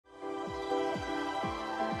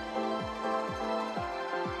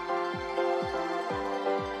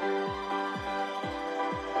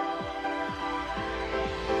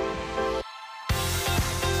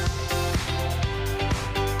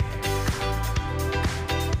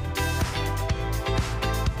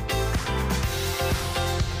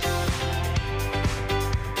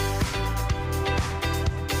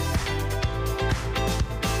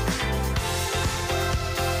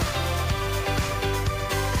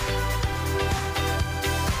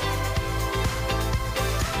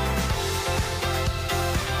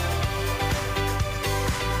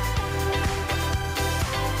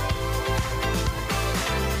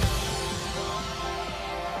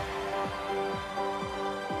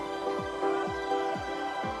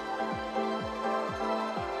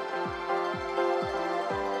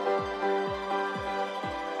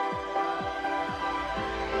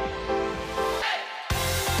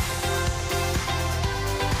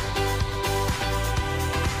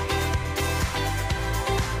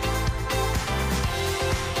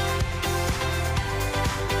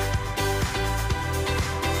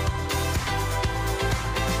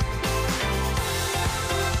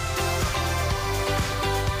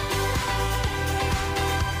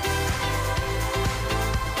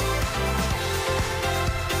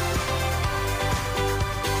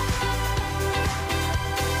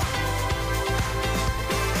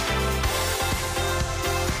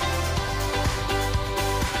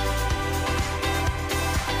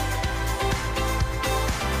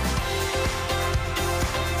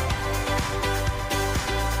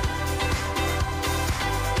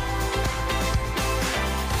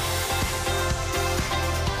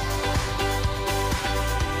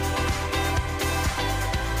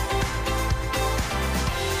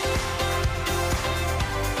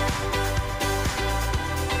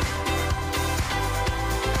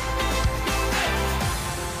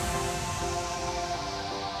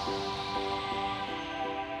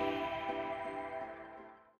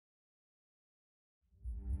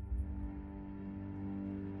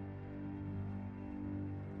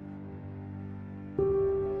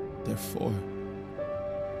Therefore,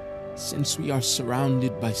 since we are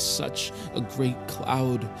surrounded by such a great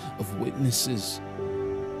cloud of witnesses,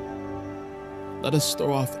 let us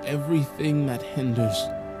throw off everything that hinders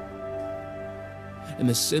and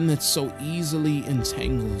the sin that so easily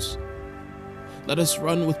entangles. Let us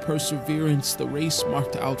run with perseverance the race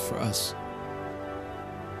marked out for us,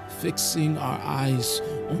 fixing our eyes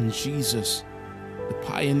on Jesus, the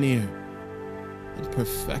pioneer and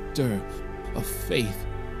perfecter of faith.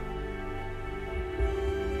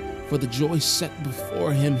 For the joy set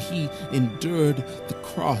before him, he endured the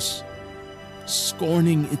cross,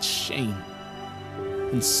 scorning its shame,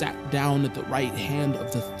 and sat down at the right hand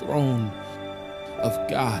of the throne of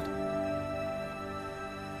God.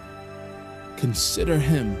 Consider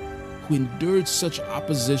him who endured such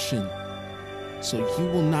opposition, so you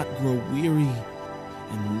will not grow weary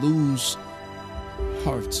and lose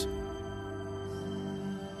heart.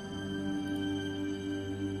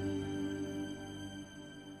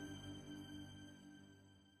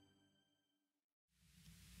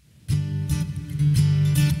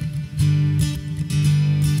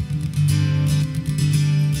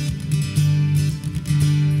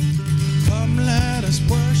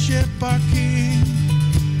 Our King,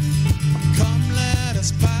 come let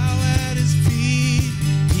us bow at his feet.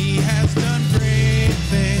 He has done great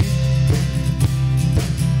things.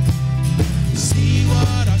 See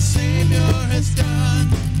what our Savior has done.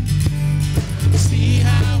 See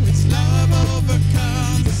how his love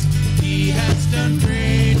overcomes. He has done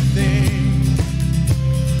great things.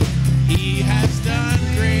 He has done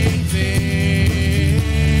great things.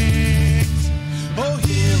 Oh,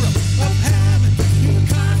 hero of heaven, you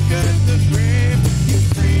conquered the grave, you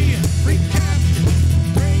free every captive,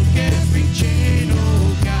 break every chain,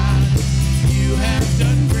 oh God, you have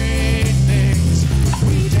done great things.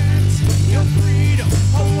 We dance in your freedom,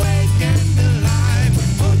 awake and alive,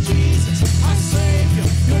 oh Jesus, our Savior,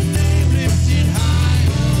 your name lifted high,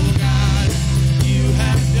 oh God, you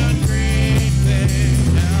have done great things.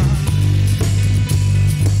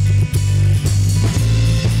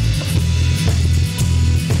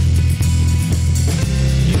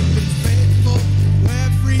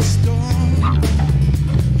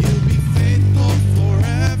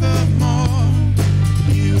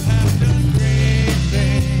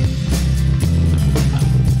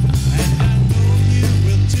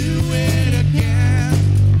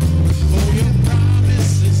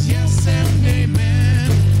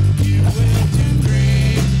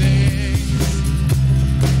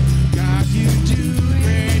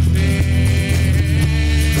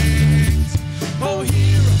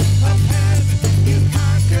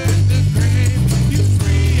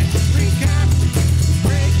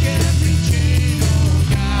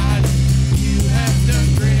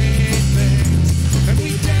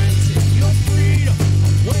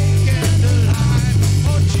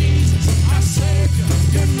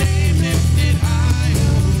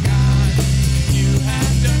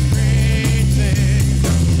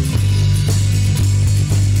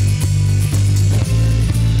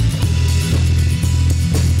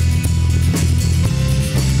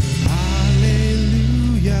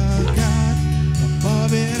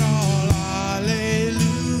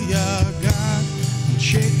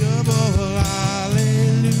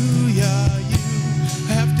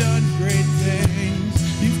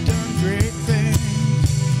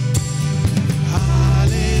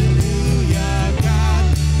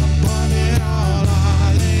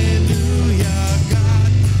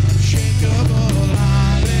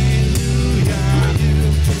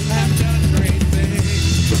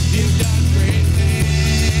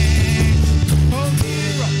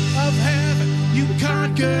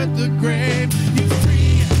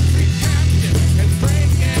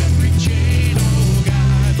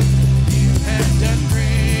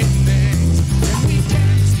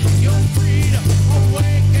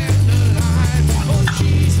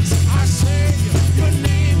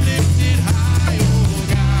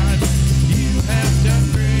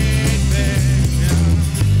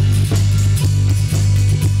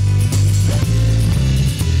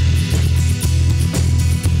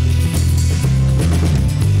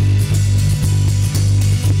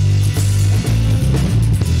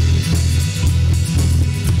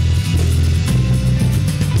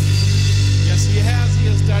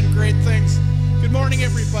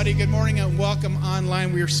 Good morning and welcome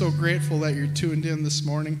online. We are so grateful that you're tuned in this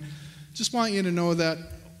morning. Just want you to know that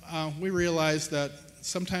we realize that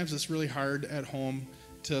sometimes it's really hard at home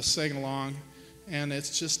to sing along, and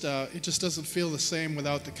it's just it just doesn't feel the same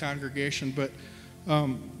without the congregation. But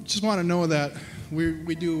just want to know that we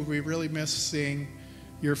really miss seeing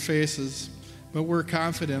your faces, But we're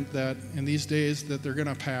confident that in these days that they're going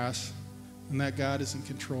to pass and that God is in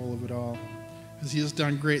control of it all. Because he has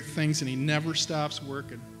done great things and he never stops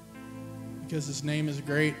working. Because his name is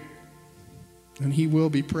great and he will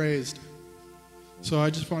be praised. So I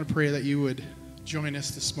just want to pray that you would join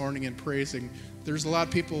us this morning in praising. There's a lot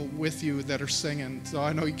of people with you that are singing. So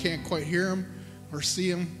I know you can't quite hear them or see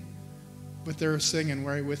them, but they're singing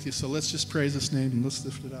right with you. So let's just praise his name and let's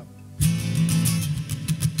lift it up.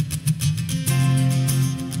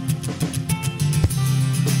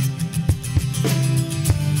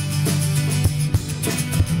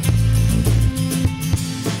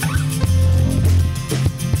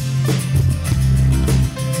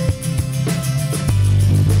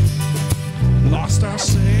 Lost are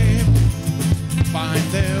saved, find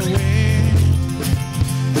their way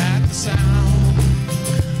at the sound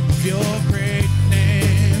of your great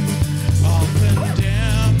name. All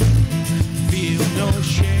condemned, feel no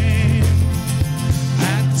shame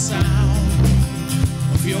at the sound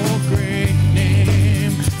of your great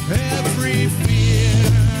name. Every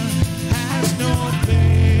fear has no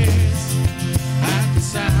place at the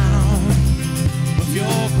sound of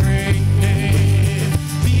your great name.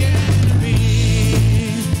 The enemy,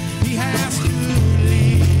 he has to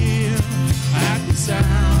leave at the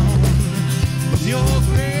sound of your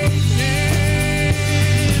great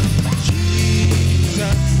name.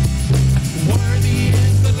 Jesus, worthy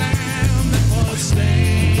is the Lamb that was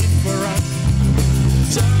slain for us.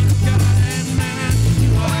 Son of God and man,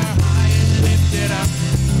 you are high and lifted up,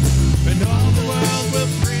 and all the world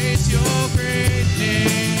will praise your great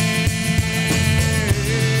name.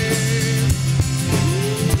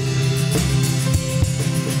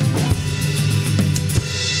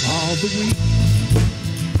 All the weak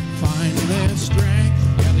find their strength,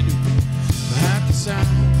 yeah they do, at the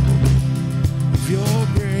sound of your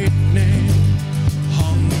great name.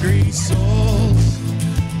 Hungry souls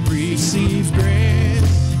receive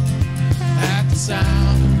grace at the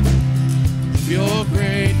sound of your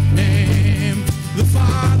great name. The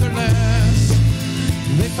fatherless,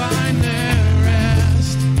 they find their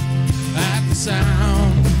rest at the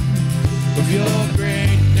sound of your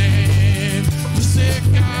great name. The sick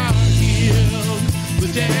are healed, the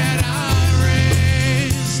dead are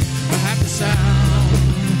raised at the sound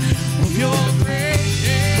of your great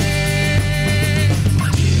name.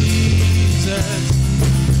 Jesus,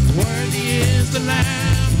 worthy is the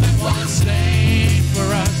Lamb that was slain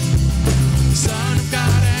for us. Son of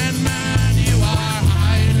God and man, you are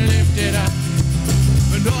high and lifted up,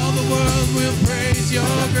 and all the world will praise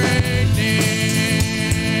your great name.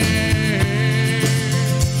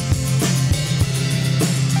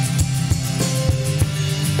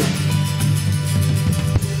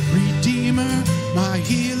 Redeemer, my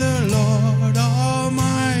healer, Lord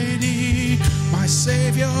Almighty, my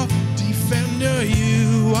Savior, defender,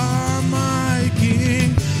 you are my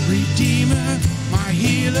King. Redeemer, my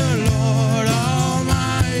healer, Lord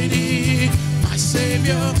Almighty, my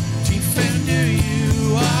Savior, defender,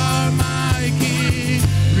 you are my King.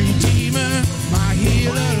 Redeemer, my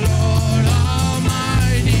healer, Lord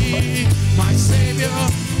Almighty, my Savior,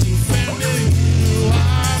 defender, you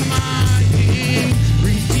are my King.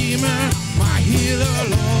 Redeemer, my healer,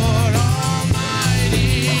 Lord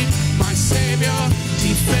Almighty, my Savior,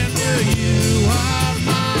 defender, you are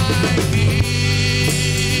my King.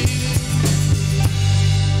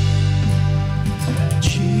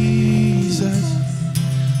 Jesus,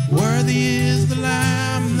 worthy is the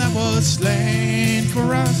Lamb that was slain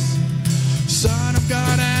for us. Son of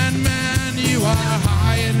God and man, you are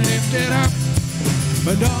high and lifted up,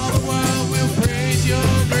 but all the world will praise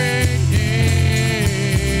your great name.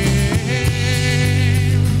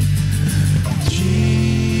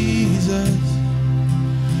 Jesus,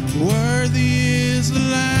 worthy is the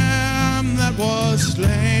Lamb that was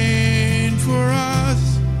slain for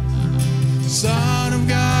us. Son of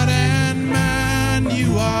God and man,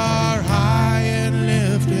 you are high and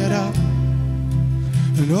lifted up,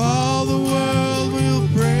 and all the world will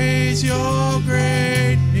praise your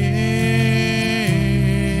great name.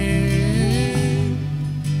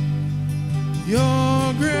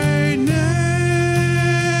 Your great name.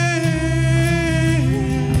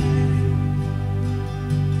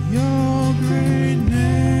 Your great name.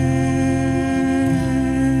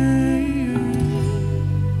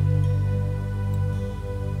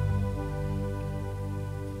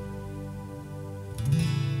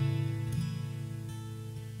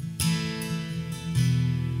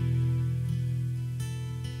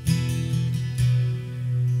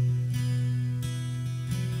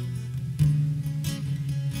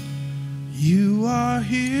 You are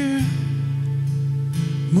here,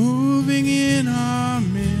 moving in our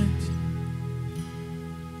midst.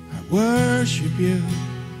 you.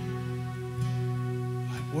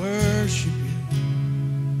 I worship you.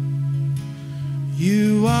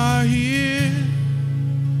 You are here,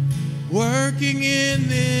 working in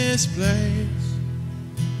this place.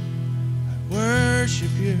 I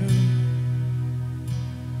worship you.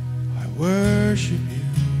 I worship you.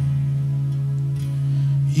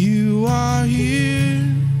 You are here,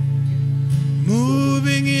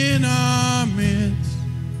 moving in our midst.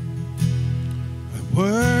 I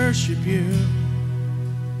worship you.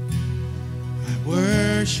 I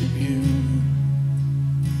worship you.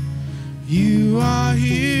 You are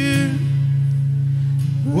here,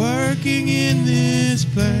 working in this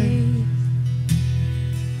place.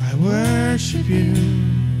 I worship you.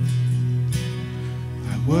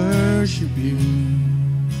 I worship you.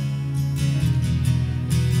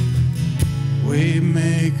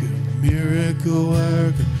 Waymaker, miracle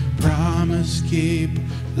worker, promise keeper,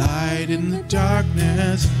 light in the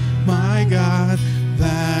darkness. My God,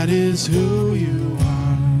 that is who you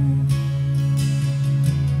are.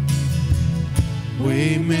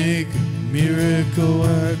 Waymaker, miracle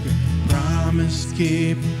worker, promise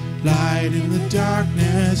keeper, light in the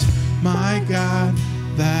darkness. My God,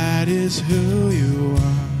 that is who you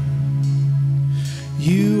are.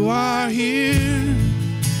 You are here,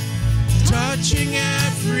 touching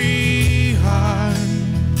every heart.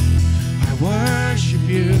 I worship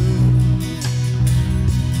you.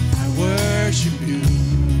 I worship you.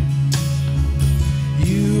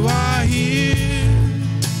 You are here,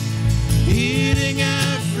 healing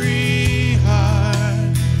every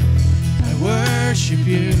heart. I worship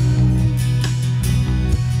you.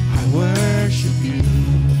 I worship you.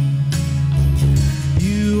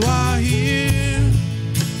 You are here,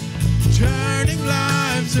 turning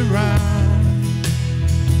lives around.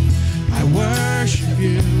 I worship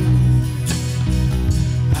you.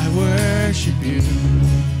 I worship you.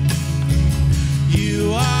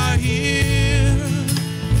 You are here,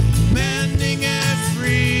 mending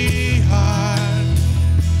every heart.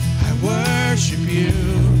 I worship you.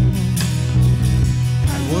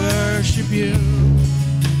 I worship you.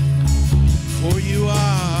 For you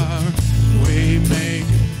are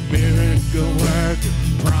waymaker, miracle worker,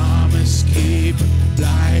 promise keeper,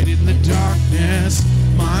 light in the darkness.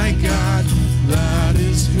 My God, that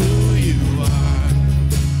is who you are.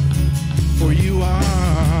 For you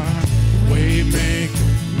are waymaker,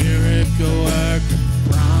 miracle worker,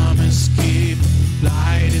 promise keeper,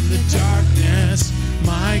 light in the darkness.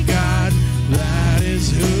 My God, that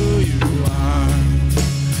is who you are.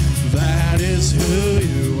 That is who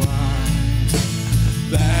you are.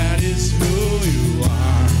 That is who you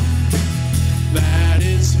are. That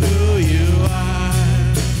is who you are.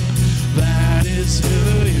 That is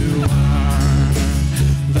who you are.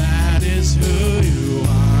 That is who you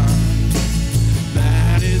are.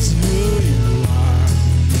 That is who you are.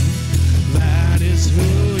 That is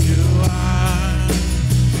who you are.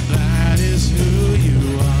 That is who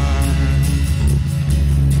you are.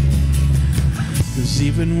 'Cause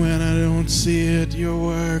even when I don't see it, you're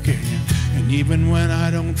working. And even when I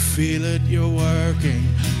don't feel it, you're working.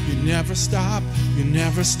 You never stop working. You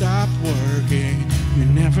never stop working.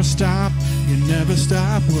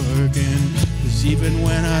 'Cause even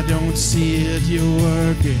when I don't see it, you're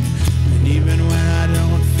working. And even when I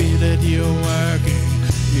don't feel it, you're working.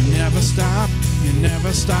 You never stop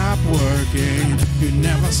working. You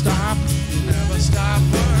never stop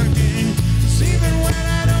working. 'Cause even when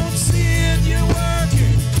I don't see it, you're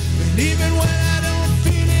working. And even when I don't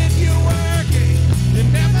feel it, you're working. You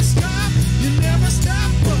never stop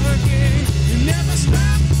working. You never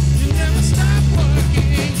stop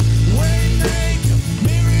working. Waymaker,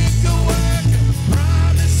 miracle worker,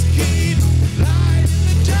 promise keeper, light in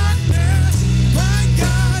the darkness. My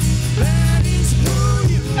God, that is who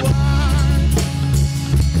you are.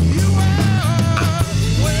 You are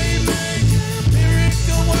waymaker,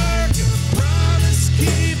 miracle worker, promise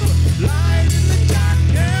keeper, light in the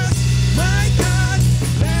darkness. My God,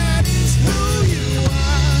 that is who you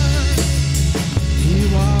are. You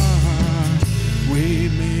are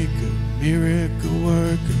waymaker, miracle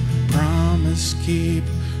worker, promise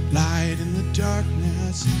keeper, light in the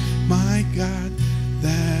darkness. My God,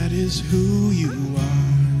 that is who you are.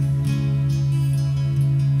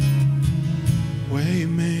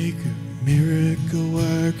 Waymaker, miracle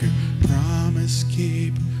worker, promise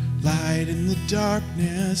keeper, light in the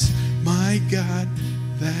darkness. My God,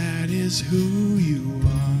 that is who you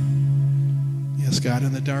are. Yes, God,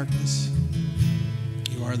 in the darkness,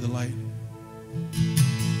 you are the light.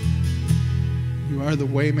 You are the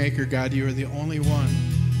waymaker, God. You are the only one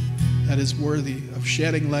that is worthy of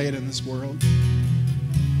shedding light in this world.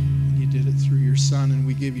 And you did it through your Son, and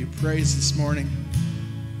we give you praise this morning,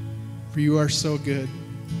 for you are so good,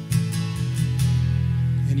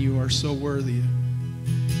 and you are so worthy.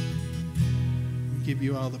 We give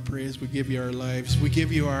you all the praise. We give you our lives. We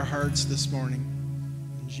give you our hearts this morning.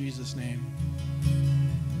 In Jesus' name.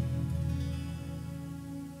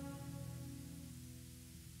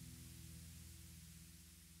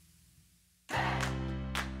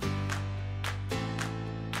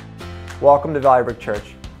 Welcome to Valley Brook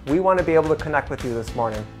Church. We want to be able to connect with you this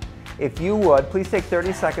morning. If you would, please take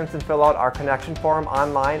 30 seconds and fill out our connection form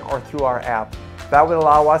online or through our app. That would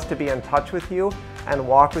allow us to be in touch with you and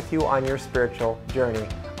walk with you on your spiritual journey.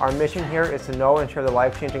 Our mission here is to know and share the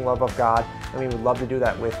life-changing love of God, and we would love to do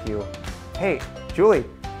that with you. Hey, Julie,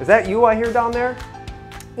 is that you I hear down there?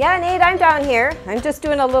 Yeah, Nate, I'm down here. I'm just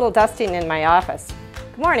doing a little dusting in my office.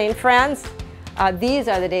 Good morning, friends. These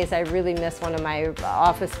are the days I really miss one of my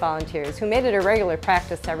office volunteers who made it a regular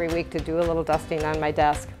practice every week to do a little dusting on my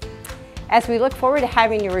desk. As we look forward to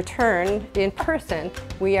having you return in person,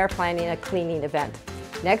 we are planning a cleaning event.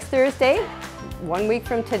 Next Thursday, 1 week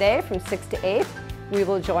from today, from 6 to 8, we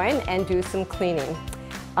will join and do some cleaning.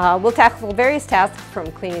 We'll tackle various tasks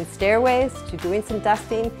from cleaning stairways to doing some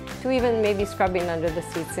dusting to even maybe scrubbing under the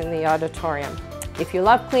seats in the auditorium. If you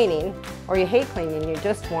love cleaning or you hate cleaning, you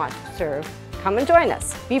just want to serve, come and join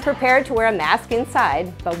us. Be prepared to wear a mask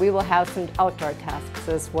inside, but we will have some outdoor tasks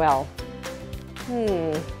as well.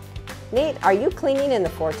 Nate, are you cleaning in the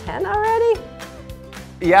 410 already?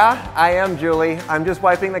 Yeah, I am, Julie. I'm just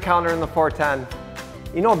wiping the counter in the 410.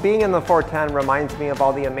 You know, being in the 410 reminds me of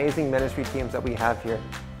all the amazing ministry teams that we have here.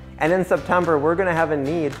 And in September, we're going to have a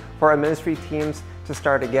need for our ministry teams to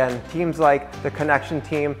start again. Teams like the Connection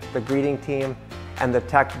team, the Greeting team, and the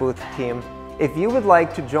Tech Booth team. If you would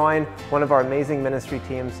like to join one of our amazing ministry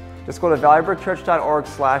teams, just go to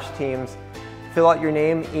valleybrookchurch.org/teams, fill out your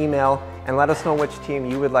name, email, and let us know which team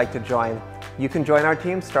you would like to join. You can join our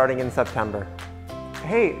team starting in September.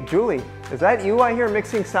 Hey, Julie, is that you I hear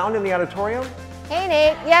mixing sound in the auditorium? Hey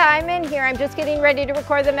Nate, yeah, I'm in here. I'm just getting ready to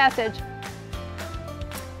record the message.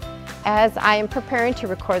 As I am preparing to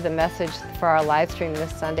record the message for our live stream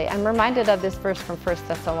this Sunday, I'm reminded of this verse from 1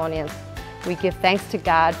 Thessalonians. We give thanks to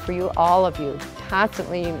God for you, all of you,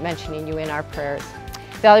 constantly mentioning you in our prayers.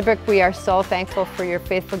 Valley Brook, we are so thankful for your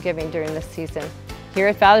faithful giving during this season. Here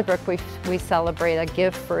at Valley Brook, we celebrate a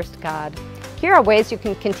Give First God. Here are ways you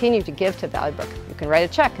can continue to give to Valley Brook. You can write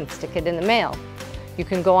a check and stick it in the mail. You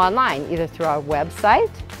can go online, either through our website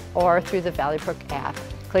or through the Valley Brook app.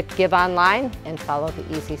 Click Give Online and follow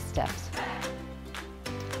the easy steps.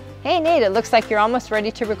 Hey Nate, it looks like you're almost ready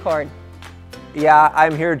to record. Yeah,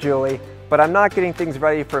 I'm here, Julie, but I'm not getting things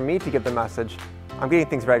ready for me to give the message. I'm getting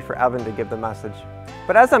things ready for Evan to give the message.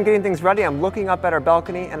 But as I'm getting things ready, I'm looking up at our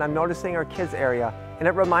balcony and I'm noticing our kids area. And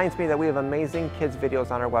it reminds me that we have amazing kids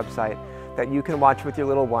videos on our website that you can watch with your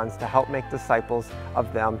little ones to help make disciples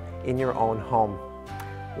of them in your own home.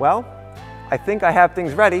 Well, I think I have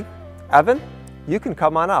things ready. Evan, you can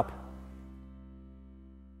come on up.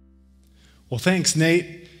 Well, thanks,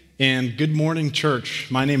 Nate, and good morning, church.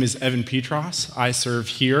 My name is Evan Petros. I serve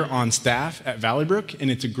here on staff at Valley Brook, and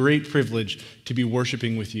it's a great privilege to be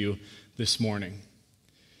worshiping with you this morning.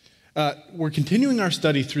 We're continuing our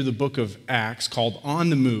study through the book of Acts called On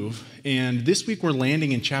the Move, and this week we're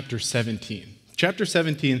landing in chapter 17. Chapter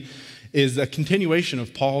 17 is a continuation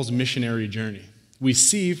of Paul's missionary journey. We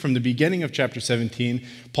see from the beginning of chapter 17,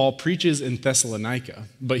 Paul preaches in Thessalonica,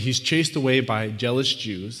 but he's chased away by jealous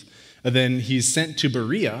Jews. And then he's sent to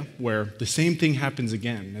Berea, where the same thing happens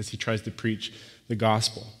again as he tries to preach the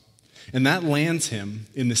gospel. And that lands him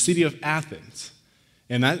in the city of Athens.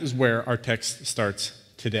 And that is where our text starts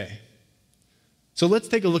today. So let's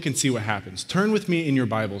take a look and see what happens. Turn with me in your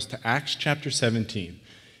Bibles to Acts chapter 17.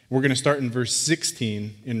 We're going to start in verse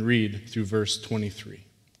 16 and read through verse 23.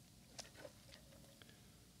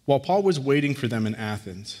 While Paul was waiting for them in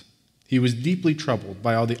Athens, he was deeply troubled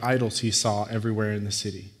by all the idols he saw everywhere in the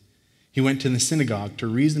city. He went to the synagogue to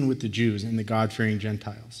reason with the Jews and the God-fearing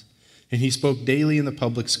Gentiles, and he spoke daily in the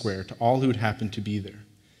public square to all who would happen to be there.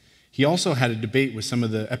 He also had a debate with some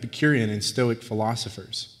of the Epicurean and Stoic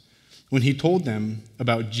philosophers. When he told them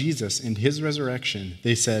about Jesus and his resurrection,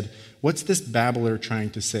 they said, "What's this babbler trying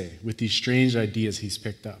to say with these strange ideas he's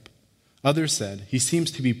picked up?" Others said, "He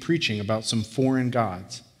seems to be preaching about some foreign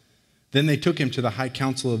gods." Then they took him to the high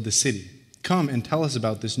council of the city. "Come and tell us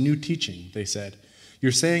about this new teaching," they said.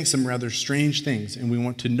 "You're saying some rather strange things, and we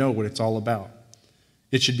want to know what it's all about."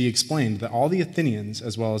 It should be explained that all the Athenians,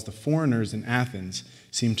 as well as the foreigners in Athens,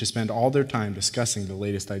 seemed to spend all their time discussing the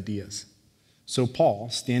latest ideas. So Paul,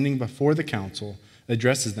 standing before the council,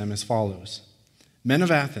 addresses them as follows: "Men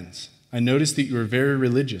of Athens, I noticed that you were very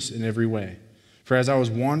religious in every way. For as I was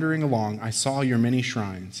wandering along, I saw your many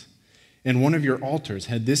shrines, and one of your altars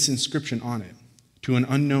had this inscription on it, to an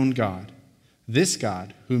unknown God. This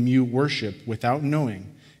God, whom you worship without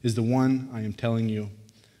knowing, is the one I am telling you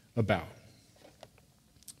about.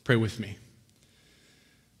 Pray with me.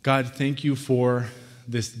 God, thank you for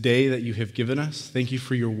this day that you have given us. Thank you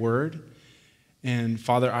for your word. And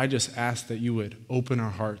Father, I just ask that you would open our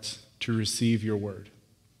hearts to receive your word.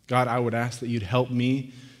 God, I would ask that you'd help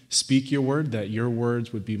me speak your word, that your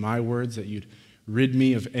words would be my words, that you'd rid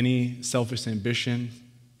me of any selfish ambition,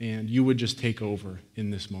 and you would just take over in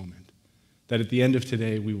this moment. That at the end of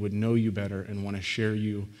today, we would know you better and want to share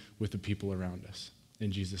you with the people around us.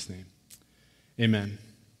 In Jesus' name, amen.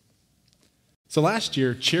 So last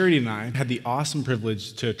year, Charity and I had the awesome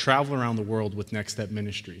privilege to travel around the world with Next Step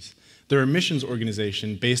Ministries. They're a missions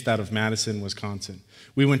organization based out of Madison, Wisconsin.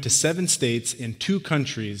 We went to 7 states and 2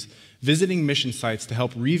 countries visiting mission sites to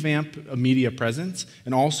help revamp a media presence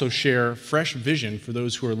and also share fresh vision for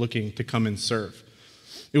those who are looking to come and serve.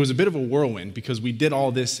 It was a bit of a whirlwind because we did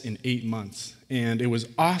all this in 8 months. And it was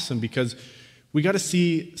awesome because we got to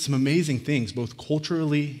see some amazing things, both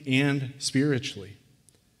culturally and spiritually.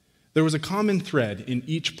 There was a common thread in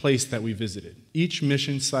each place that we visited. Each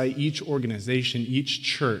mission site, each organization, each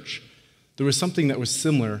church, there was something that was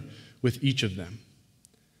similar with each of them.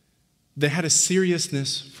 They had a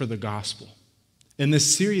seriousness for the gospel, and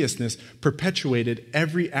this seriousness perpetuated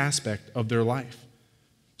every aspect of their life,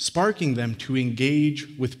 sparking them to engage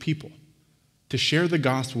with people, to share the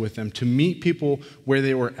gospel with them, to meet people where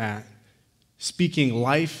they were at, speaking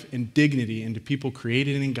life and dignity into people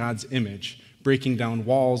created in God's image, breaking down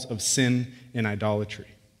walls of sin and idolatry.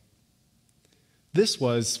 This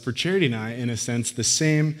was, for Charity and I, in a sense, the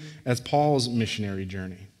same as Paul's missionary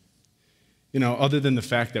journey. You know, other than the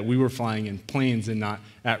fact that we were flying in planes and not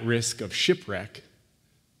at risk of shipwreck,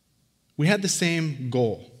 we had the same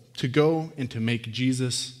goal, to go and to make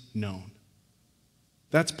Jesus known.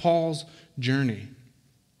 That's Paul's journey.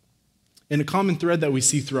 And a common thread that we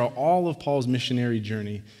see throughout all of Paul's missionary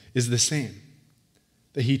journey is the same.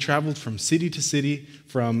 That he traveled from city to city,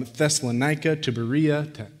 from Thessalonica to Berea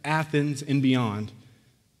to Athens and beyond.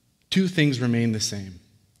 2 things remain the same: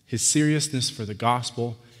 his seriousness for the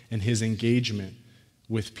gospel and his engagement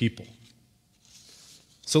with people.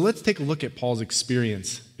 So let's take a look at Paul's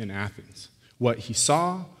experience in Athens, what he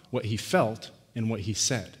saw, what he felt, and what he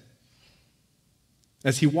said.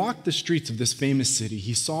 As he walked the streets of this famous city,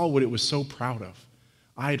 he saw what it was so proud of: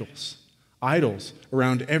 idols. Idols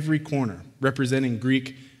around every corner, representing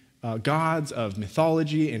Greek gods of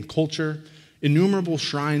mythology and culture, innumerable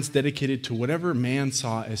shrines dedicated to whatever man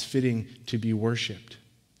saw as fitting to be worshipped.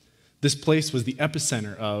 This place was the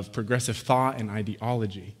epicenter of progressive thought and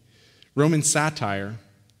ideology. Roman satire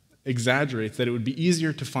exaggerates that it would be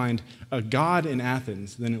easier to find a god in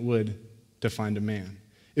Athens than it would to find a man.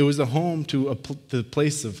 It was the home to the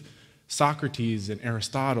place of Socrates and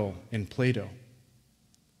Aristotle and Plato.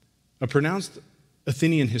 A pronounced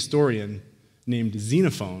Athenian historian named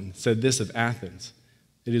Xenophon said this of Athens: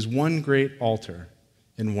 "It is one great altar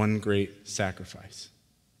and one great sacrifice."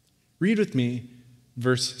 Read with me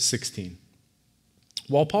verse 16.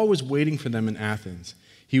 While Paul was waiting for them in Athens,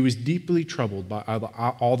 he was deeply troubled by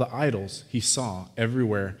all the idols he saw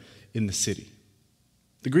everywhere in the city.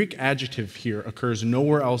 The Greek adjective here occurs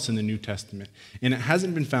nowhere else in the New Testament, and it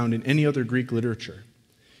hasn't been found in any other Greek literature.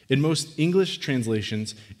 In most English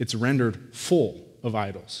translations, it's rendered full of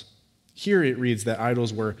idols. Here it reads that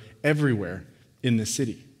idols were everywhere in the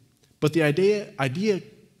city. But the idea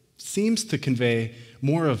seems to convey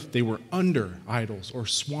more of they were under idols or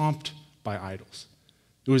swamped by idols.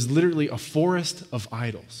 It was literally a forest of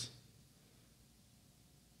idols.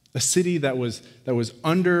 A city that was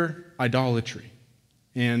under idolatry.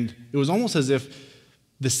 And it was almost as if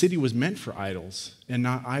the city was meant for idols and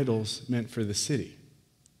not idols meant for the city.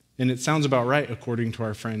 And it sounds about right according to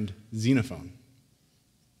our friend Xenophon.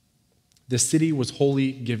 The city was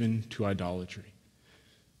wholly given to idolatry.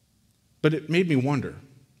 But it made me wonder,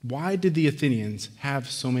 why did the Athenians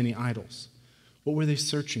have so many idols? What were they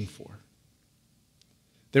searching for?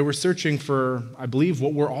 They were searching for, I believe,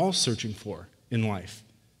 what we're all searching for in life: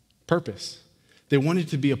 purpose. They wanted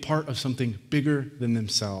to be a part of something bigger than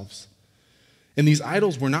themselves. And these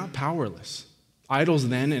idols were not powerless. Idols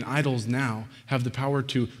then and idols now have the power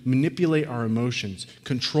to manipulate our emotions,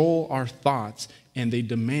 control our thoughts, and they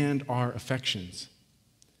demand our affections.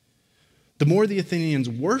 The more the Athenians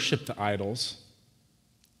worshiped the idols,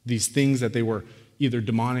 these things that they were either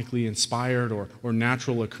demonically inspired or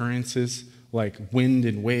natural occurrences like wind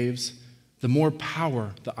and waves, the more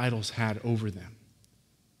power the idols had over them.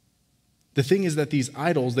 The thing is that these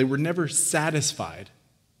idols, they were never satisfied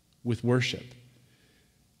with worship.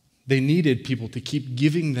 They needed people to keep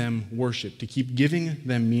giving them worship, to keep giving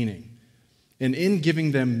them meaning. And in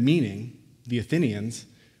giving them meaning, the Athenians,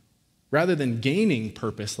 rather than gaining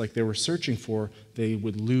purpose like they were searching for, they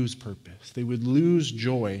would lose purpose. They would lose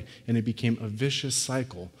joy, and it became a vicious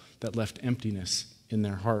cycle that left emptiness in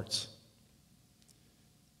their hearts.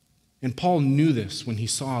 And Paul knew this when he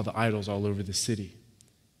saw the idols all over the city,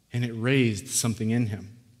 and it raised something in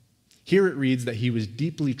him. Here it reads that he was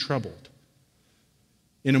deeply troubled.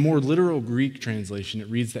 In a more literal Greek translation, it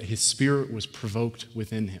reads that his spirit was provoked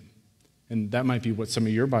within him. And that might be what some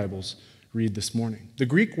of your Bibles read this morning. The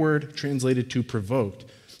Greek word translated to provoked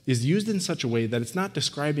is used in such a way that it's not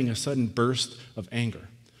describing a sudden burst of anger,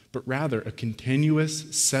 but rather a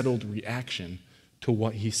continuous, settled reaction to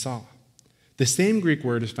what he saw. The same Greek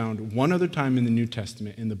word is found one other time in the New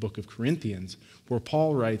Testament in the book of Corinthians, where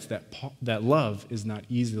Paul writes that love is not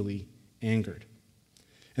easily angered.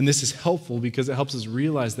 And this is helpful because it helps us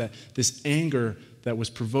realize that this anger that was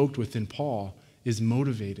provoked within Paul is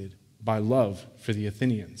motivated by love for the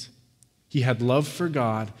Athenians. He had love for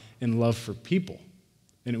God and love for people,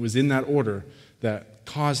 and it was in that order that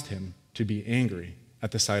caused him to be angry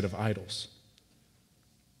at the sight of idols.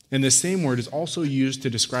 And this same word is also used to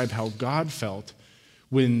describe how God felt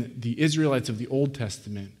when the Israelites of the Old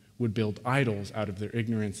Testament would build idols out of their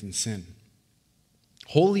ignorance and sin.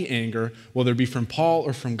 Holy anger, whether it be from Paul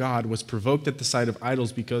or from God, was provoked at the sight of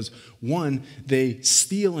idols because, one, they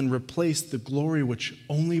steal and replace the glory which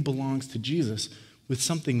only belongs to Jesus with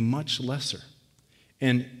something much lesser.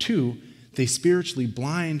 And two, they spiritually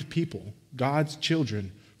blind people, God's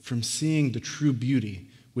children, from seeing the true beauty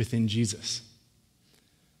within Jesus.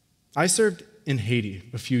 I served in Haiti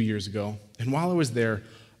a few years ago, and while I was there,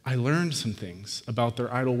 I learned some things about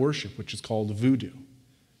their idol worship, which is called voodoo.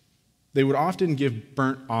 They would often give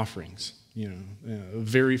burnt offerings,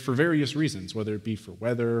 for various reasons, whether it be for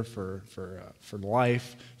weather, for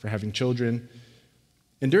life, for having children.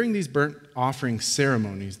 And during these burnt offering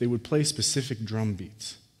ceremonies, they would play specific drum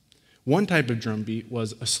beats. One type of drum beat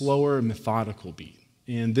was a slower, methodical beat,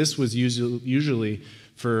 and this was usually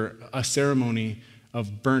for a ceremony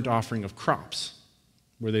of burnt offering of crops,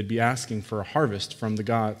 where they'd be asking for a harvest from the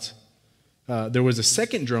gods. There was a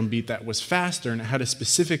second drum beat that was faster and it had a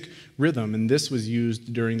specific rhythm, and this was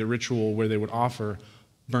used during the ritual where they would offer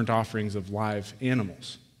burnt offerings of live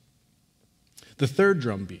animals. The third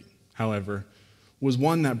drum beat, however, was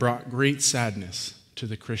one that brought great sadness to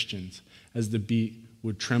the Christians as the beat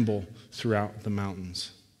would tremble throughout the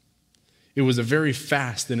mountains. It was a very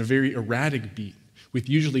fast and a very erratic beat, with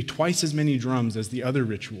usually twice as many drums as the other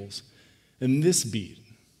rituals. And this beat,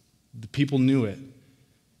 the people knew it,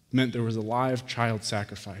 meant there was a live child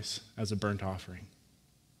sacrifice as a burnt offering.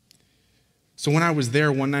 So when I was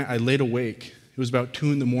there one night, I laid awake. It was about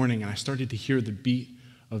 2 a.m, and I started to hear the beat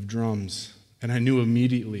of drums, and I knew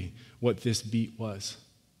immediately what this beat was.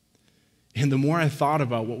 And the more I thought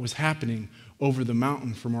about what was happening over the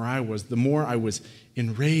mountain from where I was, the more I was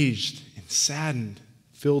enraged and saddened,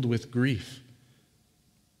 filled with grief.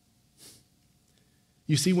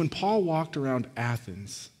 You see, when Paul walked around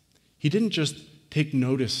Athens, he didn't just take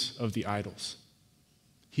notice of the idols.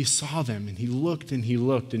 He saw them, and he looked, and he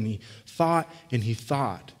looked, and he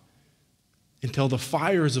thought, until the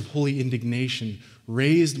fires of holy indignation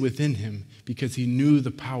raised within him because he knew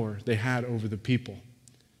the power they had over the people.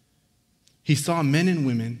 He saw men and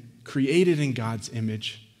women created in God's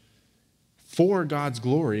image for God's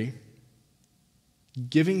glory,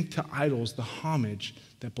 giving to idols the homage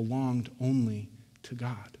that belonged only to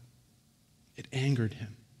God. It angered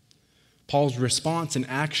him. Paul's response and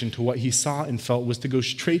action to what he saw and felt was to go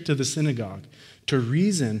straight to the synagogue, to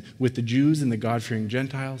reason with the Jews and the God-fearing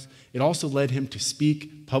Gentiles. It also led him to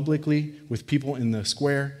speak publicly with people in the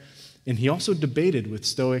square, and he also debated with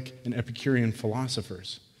Stoic and Epicurean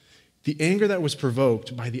philosophers. The anger that was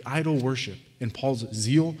provoked by the idol worship and Paul's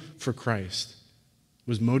zeal for Christ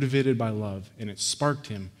was motivated by love, and it sparked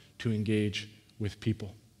him to engage with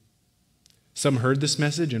people. Some heard this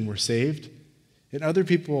message and were saved, and other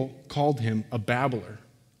people called him a babbler,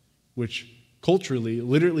 which culturally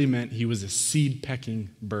literally meant he was a seed-pecking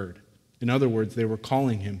bird. In other words, they were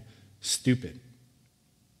calling him stupid.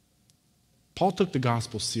 Paul took the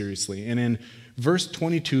gospel seriously, and in verse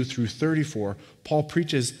 22 through 34, Paul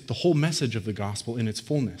preaches the whole message of the gospel in its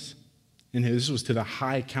fullness. And this was to the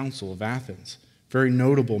high council of Athens, very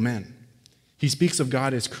notable men. He speaks of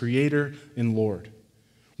God as creator and Lord,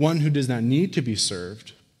 one who does not need to be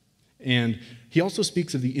served, and he also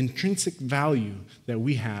speaks of the intrinsic value that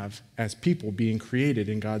we have as people being created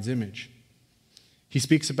in God's image. He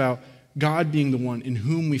speaks about God being the one in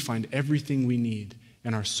whom we find everything we need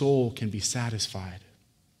and our soul can be satisfied.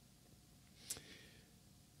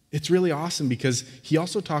 It's really awesome because he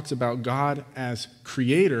also talks about God as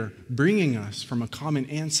creator bringing us from a common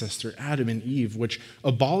ancestor, Adam and Eve, which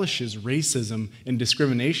abolishes racism and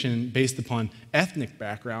discrimination based upon ethnic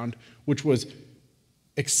background, which was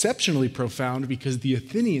exceptionally profound because the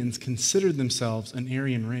Athenians considered themselves an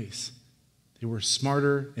Aryan race. They were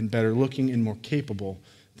smarter and better looking and more capable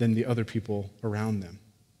than the other people around them.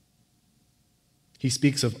 He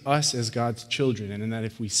speaks of us as God's children, and in that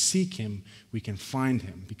if we seek him, we can find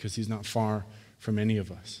him because he's not far from any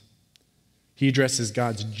of us. He addresses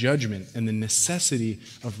God's judgment and the necessity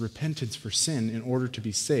of repentance for sin in order to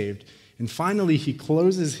be saved. And finally, he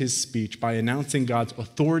closes his speech by announcing God's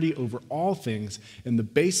authority over all things and the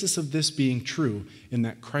basis of this being true in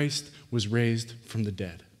that Christ was raised from the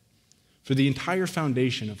dead. For the entire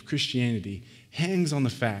foundation of Christianity hangs on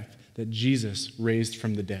the fact that Jesus raised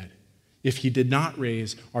from the dead. If he did not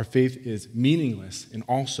raise, our faith is meaningless and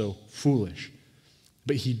also foolish.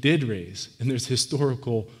 But he did raise, and there's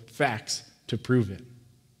historical facts to prove it.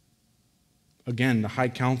 Again, the high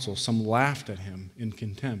council, some laughed at him in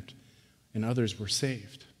contempt, and others were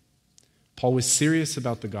saved. Paul was serious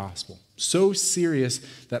about the gospel, so serious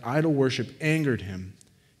that idol worship angered him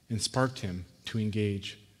and sparked him to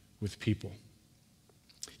engage with people.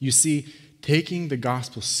 You see, taking the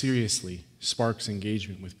gospel seriously sparks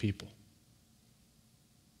engagement with people.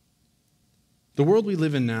 The world we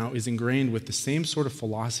live in now is ingrained with the same sort of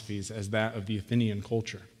philosophies as that of the Athenian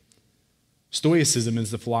culture. Stoicism is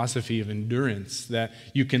the philosophy of endurance, that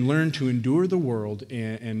you can learn to endure the world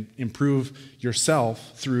and improve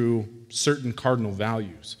yourself through certain cardinal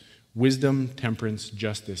values: wisdom, temperance,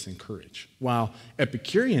 justice, and courage. While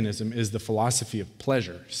Epicureanism is the philosophy of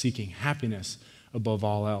pleasure, seeking happiness above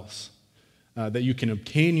all else, that you can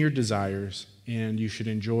obtain your desires and you should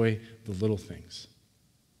enjoy the little things.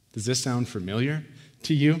 Does this sound familiar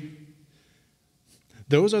to you?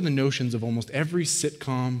 Those are the notions of almost every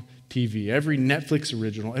sitcom TV, every Netflix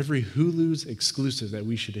original, every Hulu's exclusive that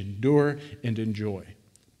we should endure and enjoy.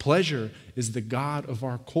 Pleasure is the god of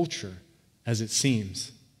our culture, as it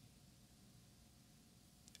seems.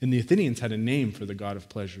 And the Athenians had a name for the god of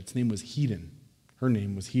pleasure. Its name was Hedon. Her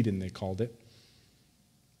name was Hedon, they called it.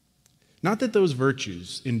 Not that those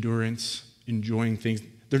virtues, endurance, enjoying things,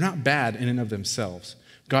 they're not bad in and of themselves.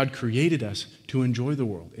 God created us to enjoy the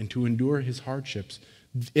world and to endure its hardships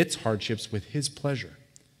with his pleasure.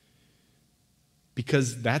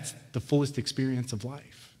 Because that's the fullest experience of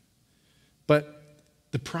life. But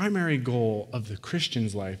the primary goal of the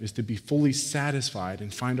Christian's life is to be fully satisfied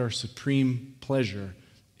and find our supreme pleasure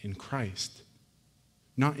in Christ,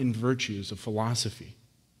 not in virtues of philosophy.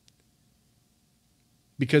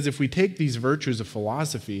 Because if we take these virtues of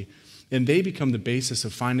philosophy and they become the basis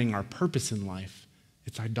of finding our purpose in life,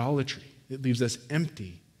 it's idolatry. It leaves us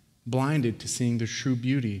empty, blinded to seeing the true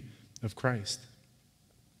beauty of Christ.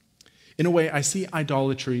 In a way, I see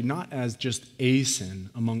idolatry not as just a sin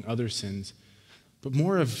among other sins, but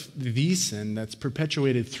more of the sin that's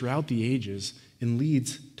perpetuated throughout the ages and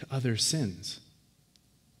leads to other sins.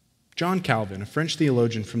 John Calvin, a French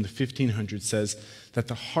theologian from the 1500s, says that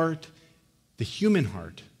the human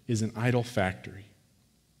heart, is an idol factory.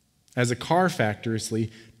 As a car factory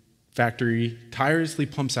tirelessly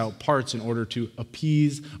pumps out parts in order to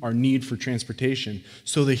appease our need for transportation,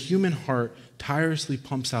 so the human heart tirelessly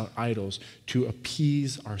pumps out idols to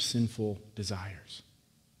appease our sinful desires,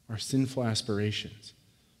 our sinful aspirations.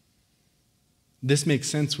 This makes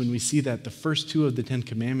sense when we see that the first two of the 10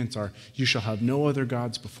 Commandments are, "You shall have no other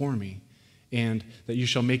gods before me," and that you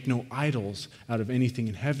shall make no idols out of anything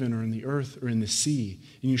in heaven or in the earth or in the sea,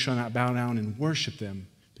 and you shall not bow down and worship them,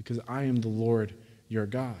 because I am the Lord your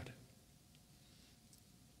God.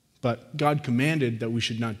 But God commanded that we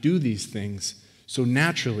should not do these things, so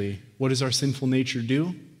naturally, what does our sinful nature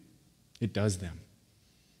do? It does them.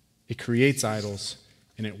 It creates idols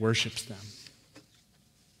and it worships them.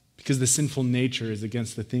 Because the sinful nature is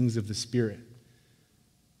against the things of the Spirit.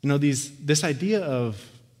 You know, this idea of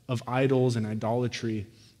idols and idolatry,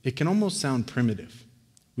 it can almost sound primitive.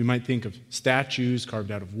 We might think of statues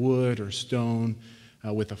carved out of wood or stone,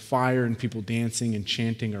 with a fire and people dancing and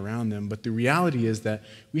chanting around them. But the reality is that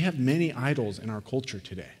we have many idols in our culture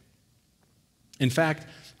today. In fact,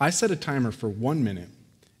 I set a timer for 1 minute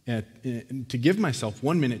to give myself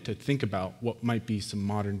 1 minute to think about what might be some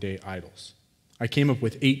modern day idols. I came up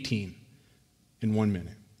with 18 in 1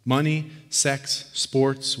 minute. Money, sex,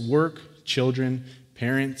 sports, work, children,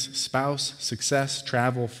 parents, spouse, success,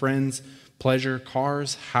 travel, friends, pleasure,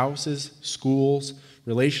 cars, houses, schools,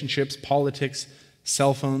 relationships, politics,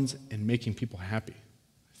 cell phones, and making people happy.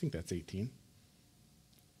 I think that's 18.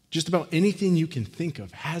 Just about anything you can think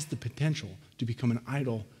of has the potential to become an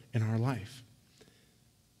idol in our life.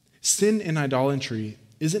 Sin and idolatry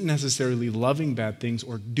isn't necessarily loving bad things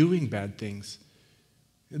or doing bad things,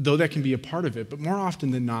 though that can be a part of it, but more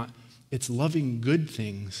often than not, it's loving good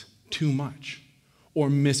things too much or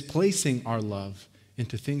misplacing our love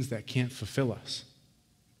into things that can't fulfill us.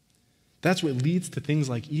 That's what leads to things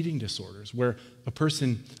like eating disorders, where a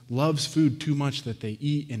person loves food too much that they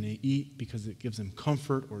eat, and they eat because it gives them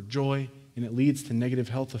comfort or joy, and it leads to negative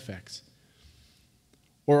health effects.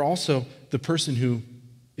 Or also the person who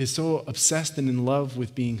is so obsessed and in love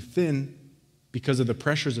with being thin because of the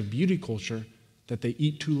pressures of beauty culture that they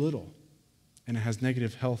eat too little, and it has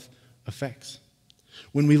negative health effects.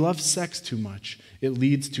 When we love sex too much, it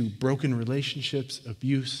leads to broken relationships,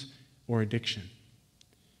 abuse, or addiction.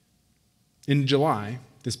 In July,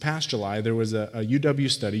 this past July, there was a UW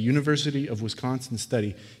study, University of Wisconsin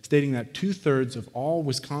study, stating that 2/3 of all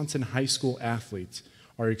Wisconsin high school athletes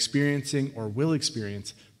are experiencing or will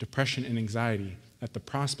experience depression and anxiety at the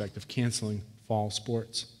prospect of canceling fall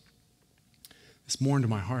sports. This mourned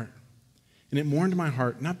my heart. And it mourned my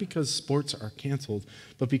heart not because sports are canceled,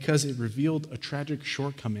 but because it revealed a tragic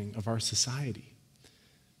shortcoming of our society.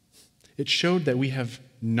 It showed that we have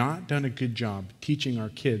not done a good job teaching our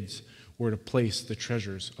kids where to place the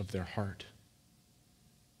treasures of their heart.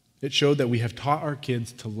 It showed that we have taught our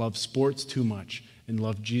kids to love sports too much and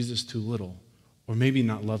love Jesus too little, or maybe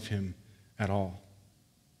not love him at all.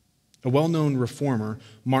 A well-known reformer,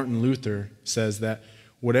 Martin Luther, says that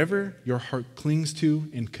whatever your heart clings to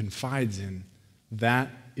and confides in, that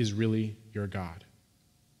is really your God.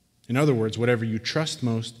 In other words, whatever you trust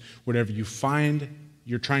most, whatever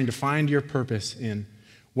you're trying to find your purpose in,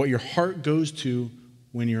 what your heart goes to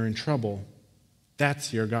when you're in trouble,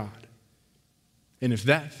 that's your God. And if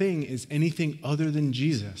that thing is anything other than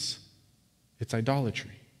Jesus, it's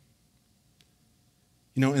idolatry.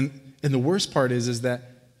 And the worst part is that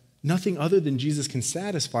nothing other than Jesus can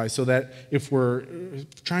satisfy, so that if we're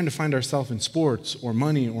trying to find ourselves in sports or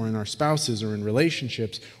money or in our spouses or in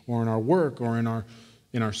relationships or in our work or in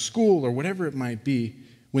our school or whatever it might be,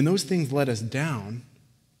 when those things let us down,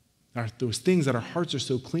 those things that our hearts are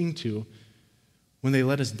so cling to, when they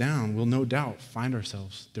let us down, we'll no doubt find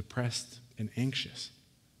ourselves depressed and anxious.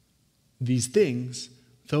 These things,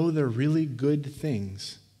 though they're really good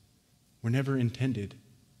things, were never intended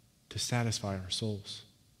to satisfy our souls.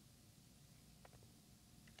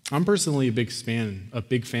 I'm personally a big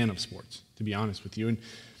fan of sports, to be honest with you. And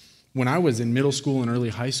when I was in middle school and early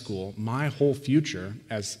high school, my whole future,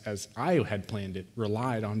 as I had planned it,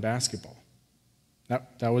 relied on basketball.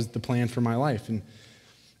 That was the plan for my life. And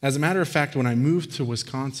as a matter of fact, when I moved to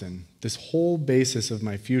Wisconsin, this whole basis of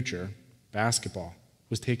my future, basketball,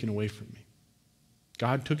 was taken away from me.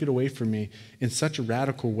 God took it away from me in such a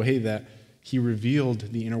radical way that he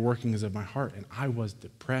revealed the inner workings of my heart, and I was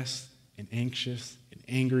depressed and anxious and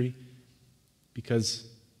angry because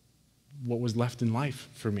what was left in life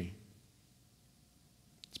for me.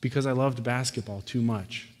 It's because I loved basketball too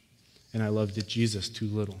much and I loved Jesus too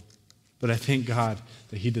little. But I thank God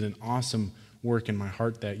that he did an awesome work in my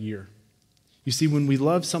heart that year. You see, when we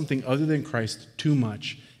love something other than Christ too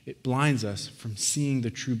much, it blinds us from seeing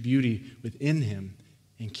the true beauty within him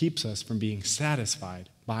and keeps us from being satisfied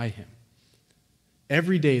by him.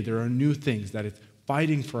 Every day there are new things that it's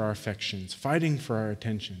fighting for our affections, fighting for our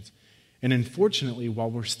attentions. And unfortunately,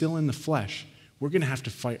 while we're still in the flesh, we're going to have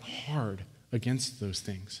to fight hard against those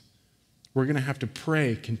things. We're going to have to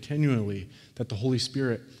pray continually that the Holy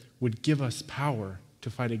Spirit would give us power to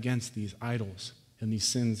fight against these idols and these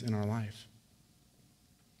sins in our life.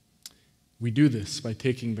 We do this by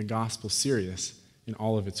taking the gospel serious in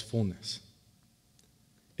all of its fullness.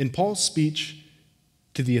 In Paul's speech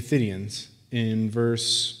to the Athenians, in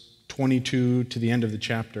verse 22 to the end of the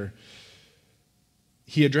chapter,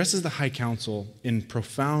 he addresses the high council in a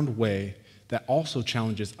profound way that also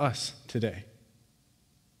challenges us today.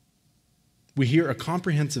 We hear a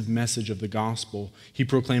comprehensive message of the gospel. He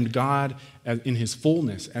proclaimed God in his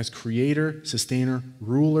fullness as creator, sustainer,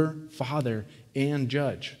 ruler, father, and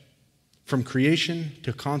judge. From creation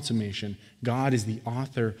to consummation, God is the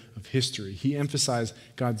author of history. He emphasized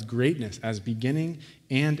God's greatness as beginning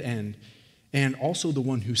and end, and also the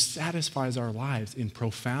one who satisfies our lives in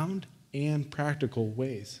profound and practical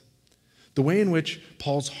ways. The way in which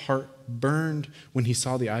Paul's heart burned when he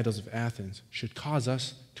saw the idols of Athens should cause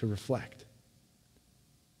us to reflect.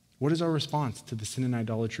 What is our response to the sin and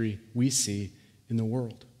idolatry we see in the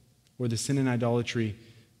world, or the sin and idolatry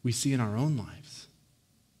we see in our own lives?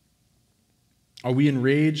 Are we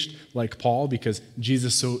enraged like Paul because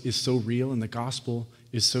Jesus is so real and the gospel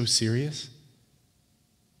is so serious?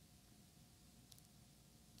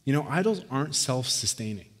 You know, idols aren't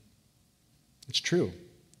self-sustaining. It's true.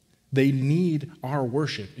 They need our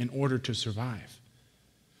worship in order to survive.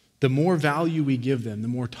 The more value we give them, the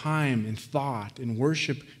more time and thought and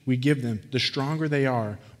worship we give them, the stronger they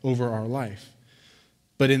are over our life.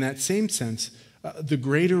 But in that same sense, the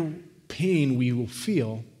greater pain we will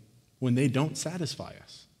feel when they don't satisfy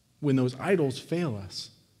us. When those idols fail us,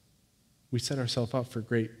 we set ourselves up for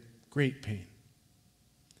great, great pain.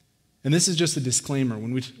 And this is just a disclaimer.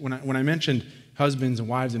 When I mentioned husbands and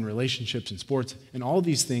wives and relationships and sports and all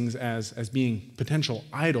these things as being potential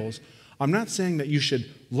idols, I'm not saying that you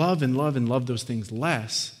should love and love and love those things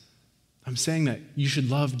less. I'm saying that you should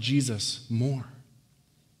love Jesus more.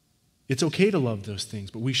 It's okay to love those things,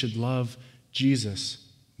 but we should love Jesus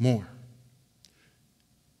more.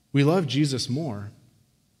 We love Jesus more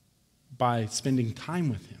by spending time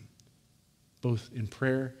with him, both in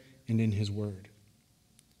prayer and in his word.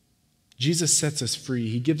 Jesus sets us free.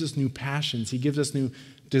 He gives us new passions. He gives us new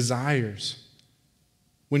desires.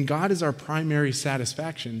 When God is our primary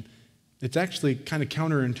satisfaction, it's actually kind of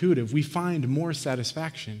counterintuitive. We find more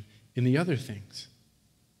satisfaction in the other things.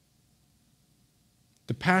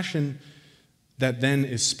 The passion that then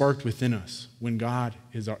is sparked within us when God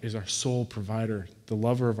is our sole provider, the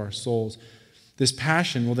lover of our souls, this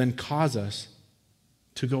passion will then cause us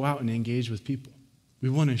to go out and engage with people. We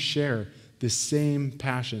want to share this same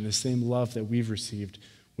passion, this same love that we've received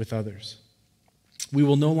with others. We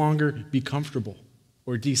will no longer be comfortable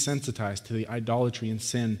or desensitized to the idolatry and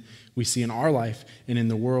sin we see in our life and in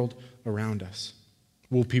the world around us.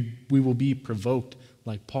 We will be provoked,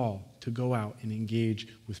 like Paul, to go out and engage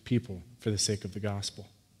with people for the sake of the gospel.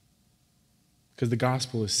 Because the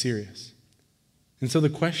gospel is serious. And so the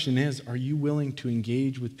question is, are you willing to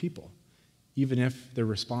engage with people, even if their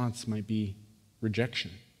response might be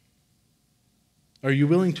rejection? Are you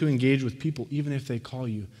willing to engage with people even if they call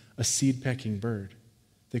you a seed-pecking bird?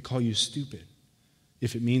 They call you stupid,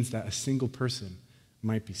 if it means that a single person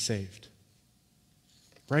might be saved.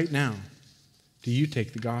 Right now, do you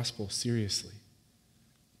take the gospel seriously?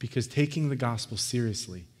 Because taking the gospel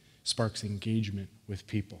seriously sparks engagement with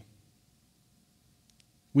people.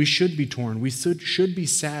 We should be torn. We should be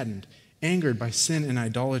saddened, angered by sin and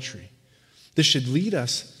idolatry. This should lead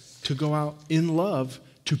us to go out in love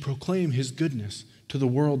to proclaim his goodness to the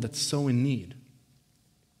world that's so in need.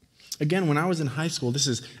 Again, when I was in high school, this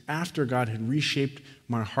is after God had reshaped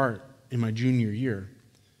my heart in my junior year,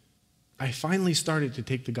 I finally started to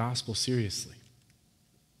take the gospel seriously.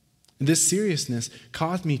 And this seriousness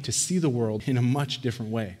caused me to see the world in a much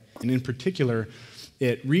different way. And in particular,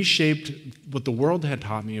 it reshaped what the world had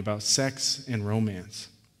taught me about sex and romance.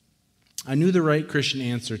 I knew the right Christian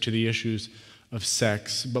answer to the issues of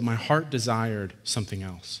sex, but my heart desired something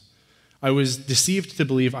else. I was deceived to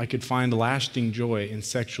believe I could find lasting joy in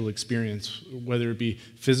sexual experience, whether it be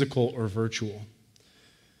physical or virtual.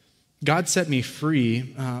 God set me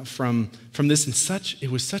free from this, and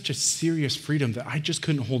it was such a serious freedom that I just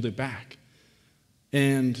couldn't hold it back.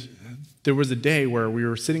 And there was a day where we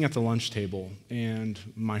were sitting at the lunch table, and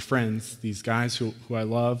my friends, these guys who I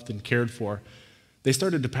loved and cared for, they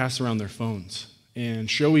started to pass around their phones and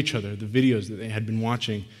show each other the videos that they had been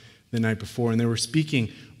watching the night before, and they were speaking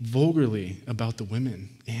vulgarly about the women.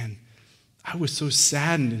 And I was so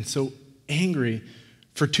saddened and so angry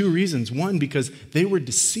for two reasons. One, because they were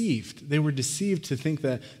deceived. They were deceived to think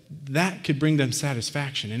that that could bring them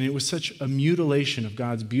satisfaction. And it was such a mutilation of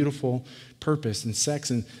God's beautiful purpose in sex.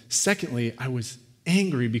 And secondly, I was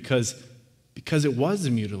angry because it was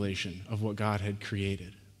a mutilation of what God had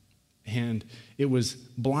created. And it was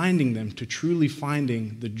blinding them to truly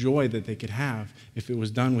finding the joy that they could have if it was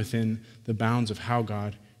done within the bounds of how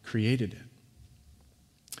God created it.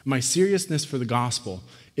 My seriousness for the gospel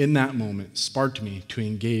in that moment sparked me to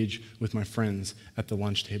engage with my friends at the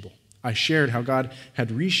lunch table. I shared how God had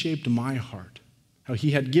reshaped my heart, how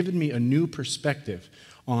he had given me a new perspective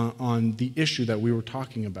on the issue that we were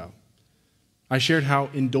talking about. I shared how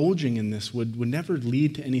indulging in this would never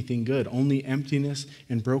lead to anything good, only emptiness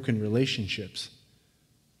and broken relationships.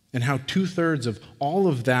 And how 2/3 of all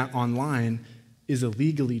of that online is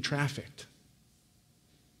illegally trafficked.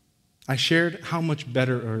 I shared how much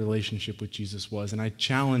better a relationship with Jesus was, and I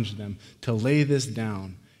challenged them to lay this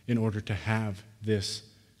down in order to have this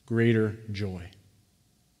greater joy.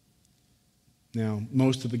 Now,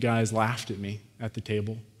 most of the guys laughed at me at the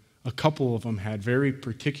table. A couple of them had very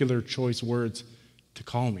particular choice words to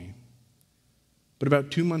call me. But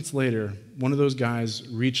about 2 months later, one of those guys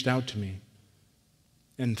reached out to me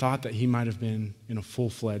and thought that he might have been in a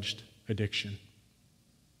full-fledged addiction.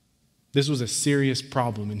 This was a serious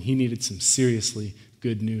problem, and he needed some seriously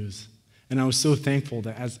good news. And I was so thankful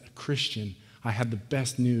that as a Christian, I had the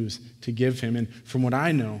best news to give him. And from what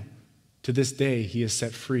I know, to this day, he is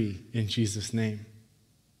set free in Jesus' name.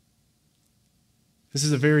 This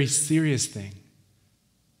is a very serious thing.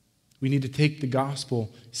 We need to take the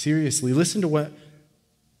gospel seriously. Listen to what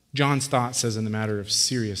John Stott says in the matter of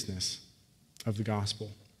seriousness of the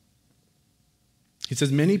gospel. He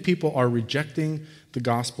says, many people are rejecting the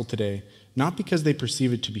gospel today, not because they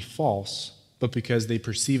perceive it to be false, but because they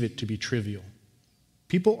perceive it to be trivial.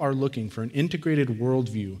 People are looking for an integrated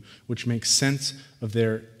worldview which makes sense of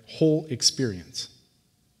their whole experience.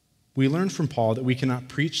 We learn from Paul that we cannot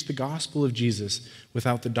preach the gospel of Jesus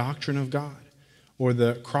without the doctrine of God, or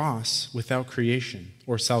the cross without creation,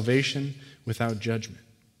 or salvation without judgment.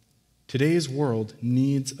 Today's world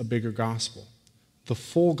needs a bigger gospel, the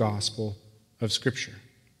full gospel of Scripture.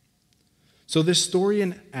 So this story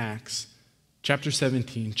in Acts chapter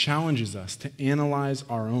 17 challenges us to analyze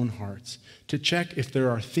our own hearts, to check if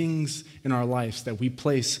there are things in our lives that we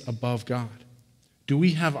place above God. Do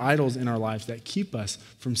we have idols in our lives that keep us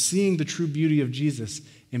from seeing the true beauty of Jesus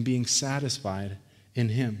and being satisfied in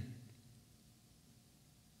Him?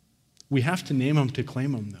 We have to name them to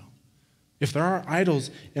claim them, though. If there are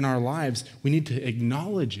idols in our lives, we need to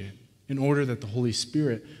acknowledge it in order that the Holy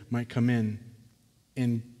Spirit might come in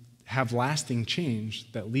and have lasting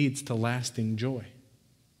change that leads to lasting joy.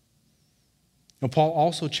 Now, Paul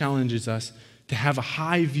also challenges us to have a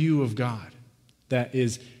high view of God that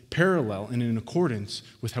is parallel and in accordance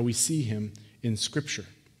with how we see Him in Scripture.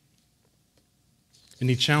 And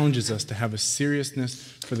he challenges us to have a seriousness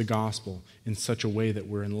for the gospel in such a way that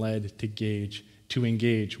we're led to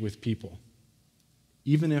engage with people,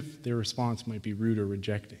 even if their response might be rude or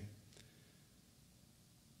rejecting.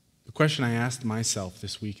 The question I asked myself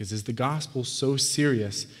this week is the gospel so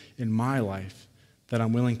serious in my life that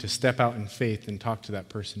I'm willing to step out in faith and talk to that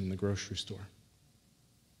person in the grocery store?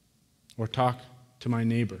 Or talk to my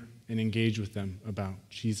neighbor and engage with them about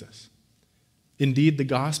Jesus? Indeed, the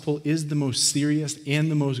gospel is the most serious and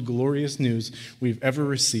the most glorious news we've ever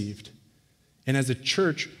received. And as a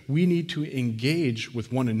church, we need to engage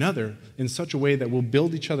with one another in such a way that we'll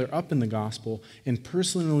build each other up in the gospel and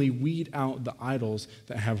personally weed out the idols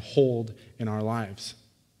that have hold in our lives.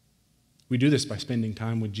 We do this by spending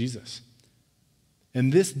time with Jesus.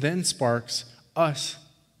 And this then sparks us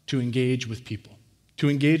to engage with people. To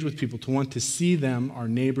want to see them, our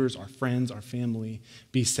neighbors, our friends, our family,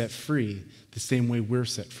 be set free the same way we're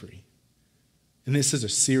set free. And this is a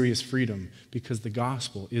serious freedom because the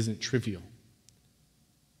gospel isn't trivial.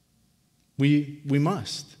 We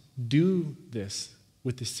must do this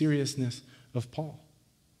with the seriousness of Paul.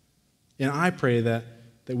 And I pray that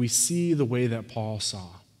we see the way that Paul saw,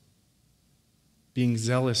 being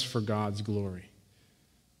zealous for God's glory,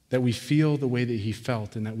 that we feel the way that he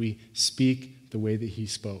felt, and that we speak the way that he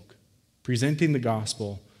spoke, presenting the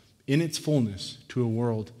gospel in its fullness to a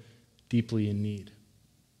world deeply in need.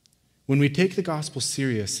 When we take the gospel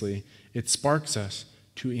seriously, it sparks us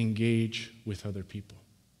to engage with other people.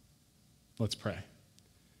 Let's pray.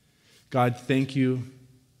 God, thank you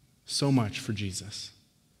so much for Jesus.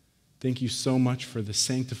 Thank you so much for the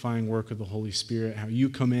sanctifying work of the Holy Spirit, how you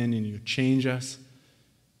come in and you change us,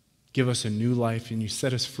 give us a new life, and you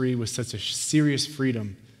set us free with such a serious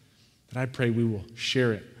freedom that I pray we will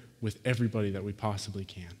share it with everybody that we possibly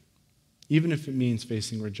can, even if it means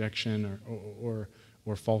facing rejection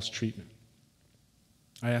or false treatment.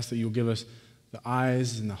 I ask that you'll give us the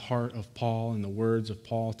eyes and the heart of Paul and the words of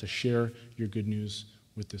Paul to share your good news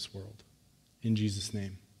with this world. In Jesus'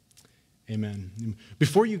 name, amen.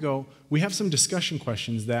 Before you go, we have some discussion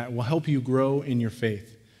questions that will help you grow in your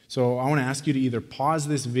faith. So I want to ask you to either pause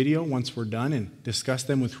this video once we're done and discuss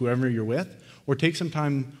them with whoever you're with, or take some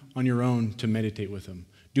time on your own to meditate with them.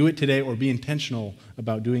 Do it today or be intentional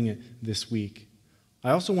about doing it this week.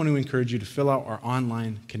 I also want to encourage you to fill out our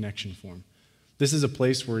online connection form. This is a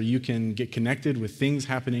place where you can get connected with things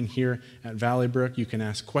happening here at Valley Brook. You can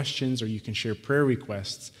ask questions or you can share prayer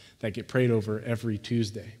requests that get prayed over every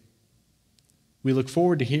Tuesday. We look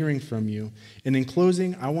forward to hearing from you. And in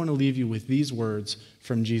closing, I want to leave you with these words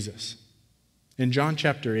from Jesus. In John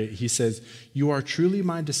chapter 8, he says, "You are truly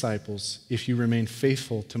my disciples if you remain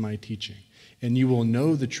faithful to my teaching, and you will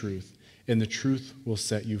know the truth, and the truth will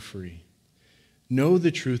set you free." Know the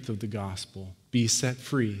truth of the gospel, be set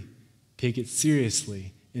free, take it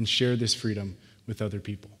seriously, and share this freedom with other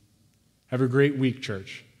people. Have a great week,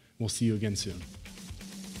 church. We'll see you again soon.